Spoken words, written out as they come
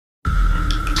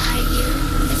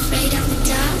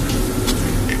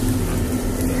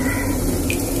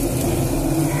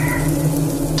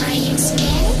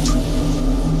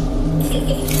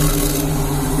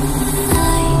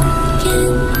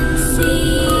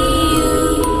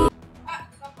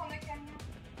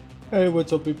Hey,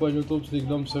 what's up people on YouTube?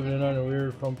 SneakDom79 over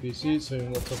here from PC saying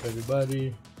what's up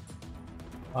everybody.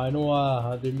 I know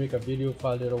I did make a video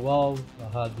for a little while.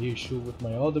 I had the issue with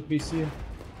my other PC.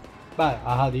 But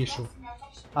I had issue.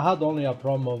 I had only a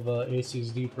problem of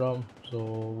SSD problem. So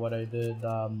what I did,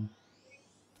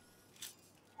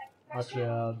 actually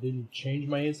I didn't change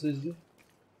my SSD.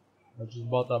 I just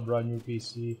bought a brand new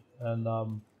PC and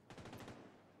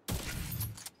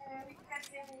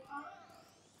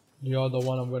the other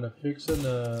one I'm gonna fix and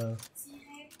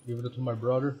give it to my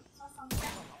brother.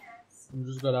 I'm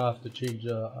just gonna have to change.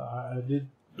 I did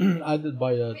I did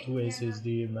buy a 2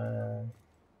 SSD, man.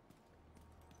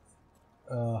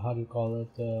 How do you call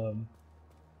it?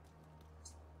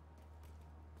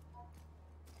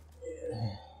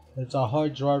 It's a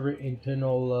hard drive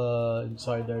internal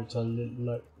inside there. It's a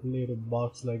little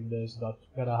box like this that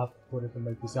gotta have to put it in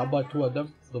my PC. I bought 2 of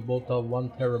them. They're both 1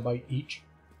 terabyte each.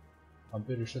 I'm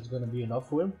pretty sure it's gonna be enough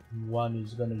for him. One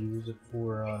is gonna use it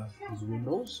for his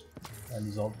Windows and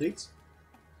his updates.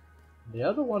 The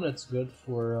other one it's good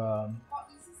for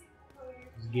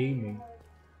his gaming.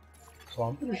 So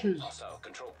I'm pretty sure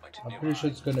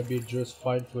it's gonna be just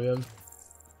fine for him.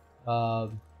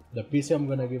 The PC I'm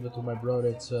gonna give it to my brother.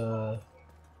 It's an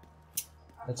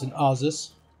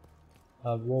Asus,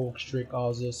 Rogue Strix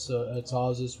Asus. It's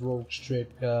Asus Rogue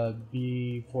Strix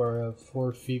B for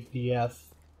 450F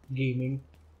gaming.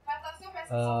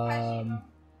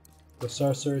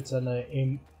 Processor it's an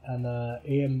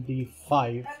AMD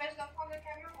 5.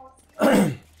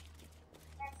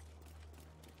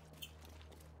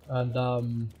 And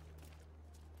the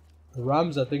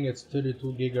RAMs, I think it's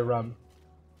 32 gig of RAM.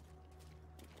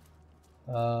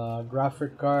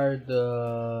 Graphic card,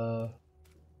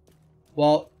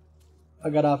 well, I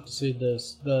gotta have to say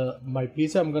this, my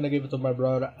PC I'm gonna give it to my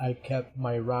brother. I kept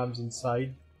my RAMs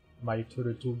inside my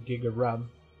 32 gig of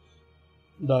RAM,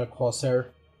 the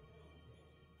Corsair.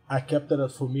 I kept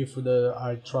it for me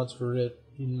I transferred it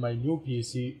in my new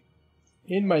PC.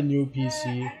 In my new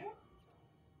PC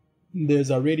there's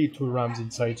already 2 RAMs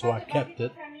inside, so I kept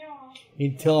it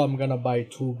until I'm gonna buy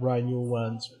 2 brand new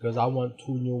ones, because I want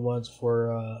 2 new ones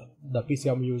for the PC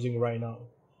I'm using right now.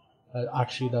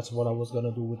 Actually, that's what I was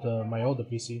gonna do with my other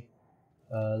PC.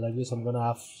 Like this, I'm gonna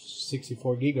have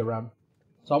 64 gig of RAM,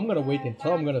 so I'm gonna wait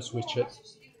until I'm gonna switch it.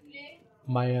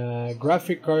 My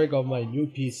graphic card of my new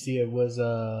PC, it was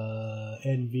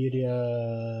NVIDIA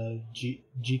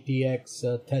GTX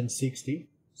 1060,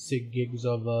 6 gigs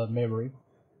of memory.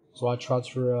 So I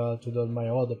transfer to my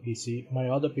other PC. My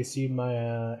other PC, my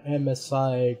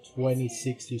MSI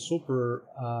 2060 Super,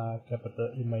 kept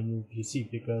it in my new PC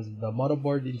because the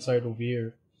motherboard inside over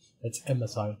here, it's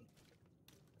MSI.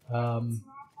 Kind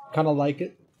of like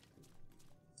it.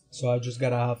 So I just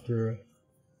gotta have to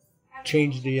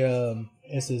change the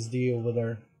SSD over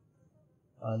there,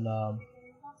 and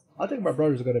I think my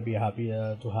brother's gonna be happy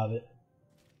to have it.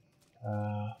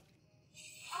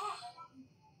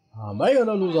 I'm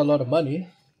gonna lose a lot of money,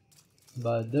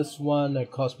 but this one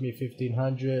it cost me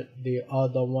 $1,500. The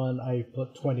other one I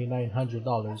put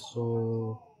 $2,900.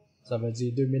 So ça veut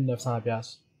dire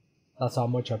 $2,900. That's how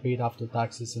much I paid after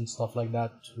taxes and stuff like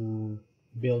that to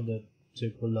build it. C'est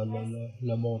pour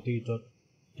le monter tout,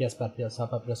 pièce par pièce. C'est à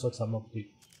peu près ça que ça m'a coûté.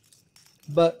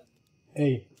 But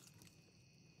hey,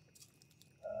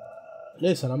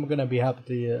 listen, I'm gonna be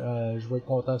happy. Je vais être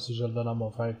content si je le donne à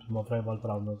mon frère, puis mon frère va le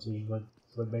prendre. Je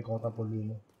vais être bien content pour lui.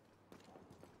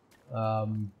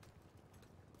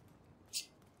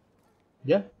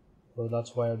 Yeah, so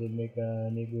that's why I didn't make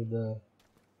any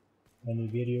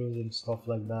videos and stuff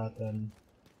like that, and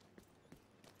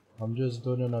I'm just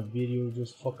doing a video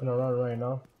just fucking around right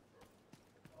now.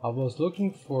 I was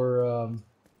looking for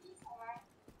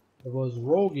it was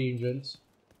Rogue Agents.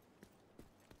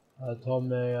 I told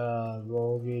me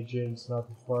Rogue Agents not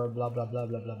too far, blah blah blah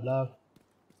blah blah blah.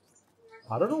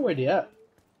 I don't know where they at.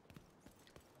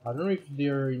 I don't know if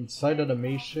they're inside of the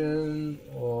mission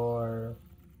or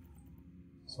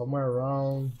somewhere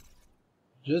around.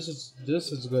 This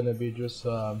is gonna be just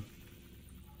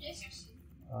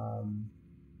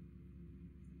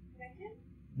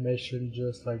mission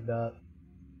just like that.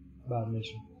 Bad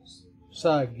mission.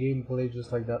 Sad gameplay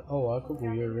just like that. Oh, I could go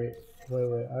here, right?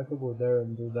 Wait, I could go there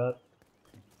and do that.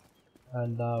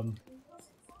 And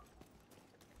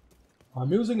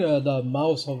I'm using the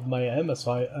mouse of my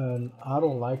MSI, and I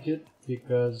don't like it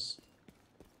because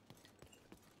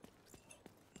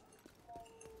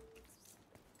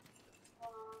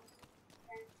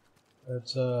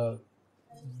it's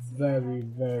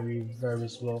very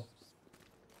slow.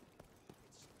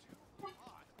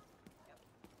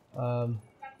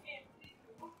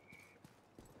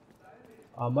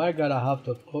 I might gotta have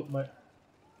to put my...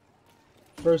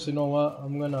 First, you know what?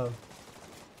 I'm gonna...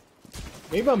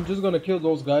 Maybe I'm just gonna kill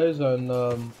those guys and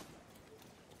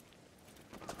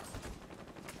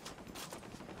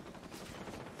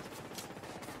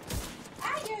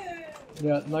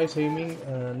yeah, nice aiming,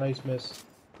 nice miss.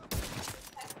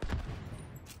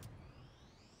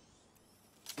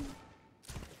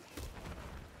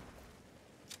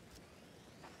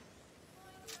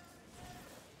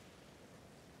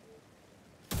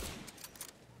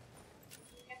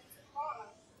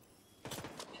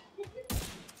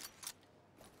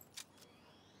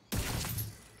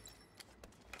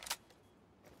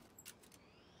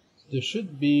 There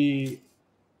should be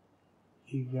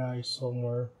a guy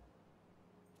somewhere.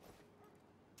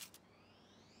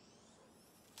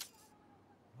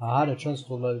 I had a chance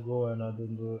to let go and I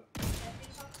didn't do it.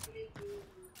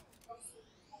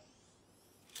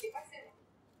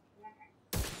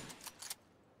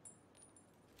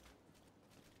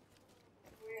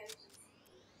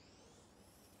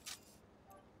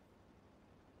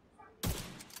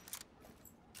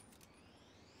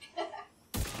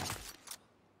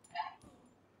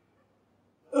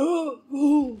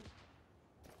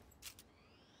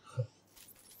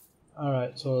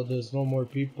 Alright, so there's no more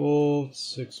people.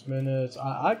 6 minutes.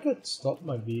 I could stop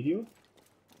my video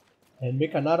and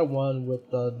make another one with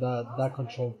that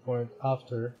control point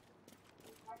after.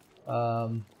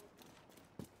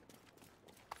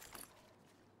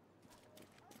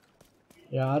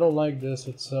 Yeah, I don't like this.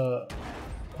 It's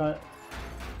kind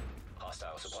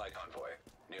Hostile supply convoy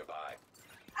nearby.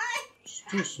 it's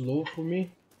too slow for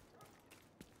me.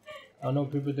 I know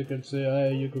people that can say,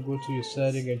 hey, you could go to your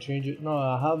setting and change it. No,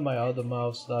 I have my other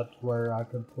mouse that where I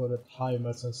can put it high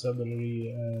my sensibility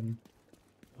and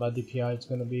my DPI it's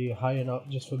gonna be high enough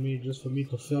just for me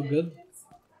to feel good.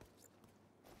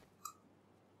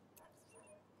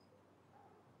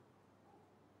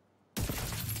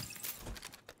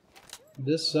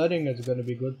 This setting is gonna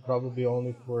be good probably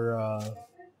only for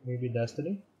maybe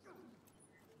Destiny.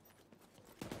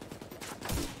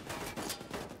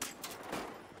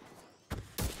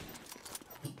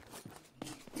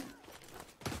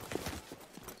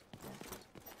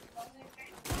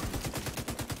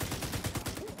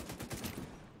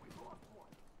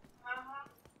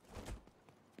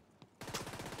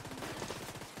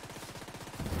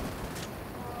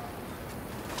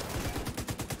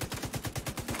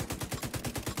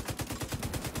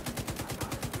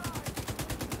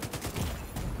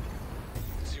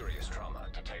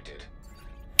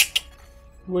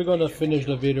 We're gonna finish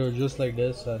the video just like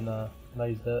this and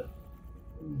like that,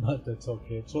 but it's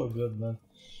okay. It's all good, man.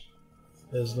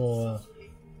 There's no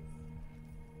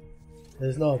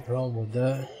problem with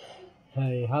that.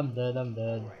 Hey, I'm dead.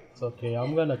 It's okay.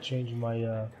 I'm gonna change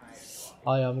my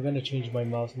I'm gonna change my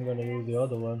mouse. I'm gonna use the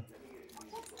other one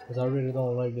because I really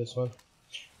don't like this one.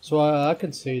 So I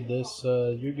can say this,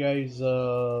 you guys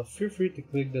feel free to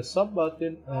click the sub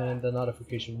button and the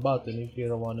notification button if you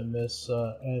don't want to miss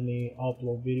any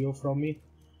upload video from me.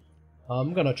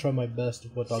 I'm gonna try my best to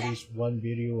put at least one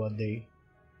video a day,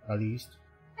 at least.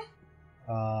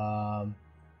 Now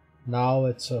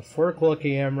it's 4 o'clock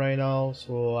AM right now,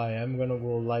 so I am gonna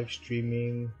go live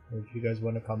streaming. If you guys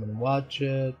want to come and watch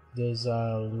it, there's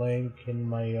a link in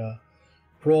my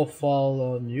profile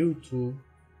on YouTube.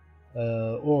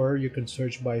 Or you can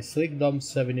search by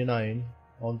SlickDumb79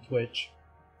 on Twitch.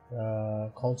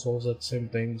 Consoles at same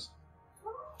things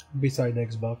beside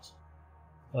Xbox.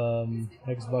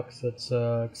 Xbox it's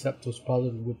except to spell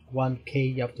it with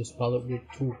 1K, you have to spell it with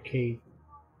 2K.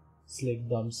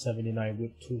 SlickDumb79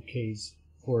 with 2Ks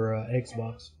for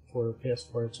Xbox. For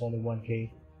PS4 it's only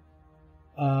 1K.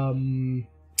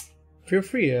 Feel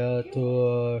free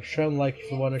to share and like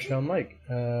if you want to share and like.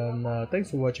 And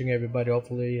thanks for watching, everybody.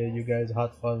 Hopefully you guys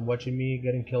had fun watching me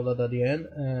getting killed at the end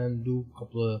and do a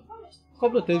couple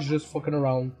of things, just fucking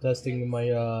around, testing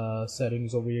my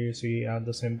settings over here, see, at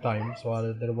the same time. So I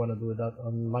didn't want to do that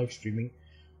on live streaming.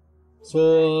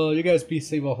 So you guys be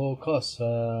safe at all costs.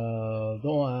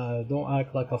 Don't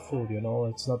act like a fool. You know,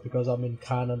 it's not because I'm in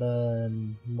Canada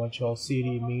and Montreal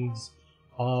City means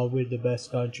we're the best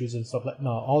countries and stuff like.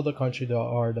 No, all the countries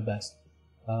are the best.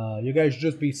 You guys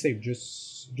just be safe.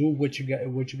 Just do what you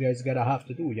guys gotta have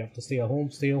to do. You have to stay at home.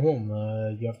 Stay at home.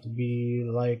 You have to be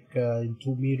like in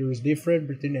 2 meters different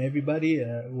between everybody.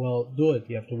 Well, do it.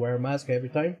 You have to wear a mask every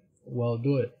time. Well,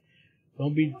 do it.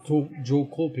 Don't be too Joe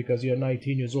Cool because you're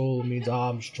 19 years old means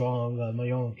I'm strong, I'm a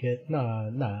young kid. Nah.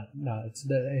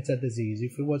 It's a disease.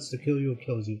 If it wants to kill you, it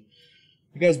kills you.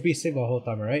 You guys be safe the whole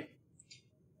time, alright?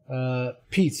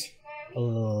 Peace.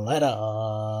 Later.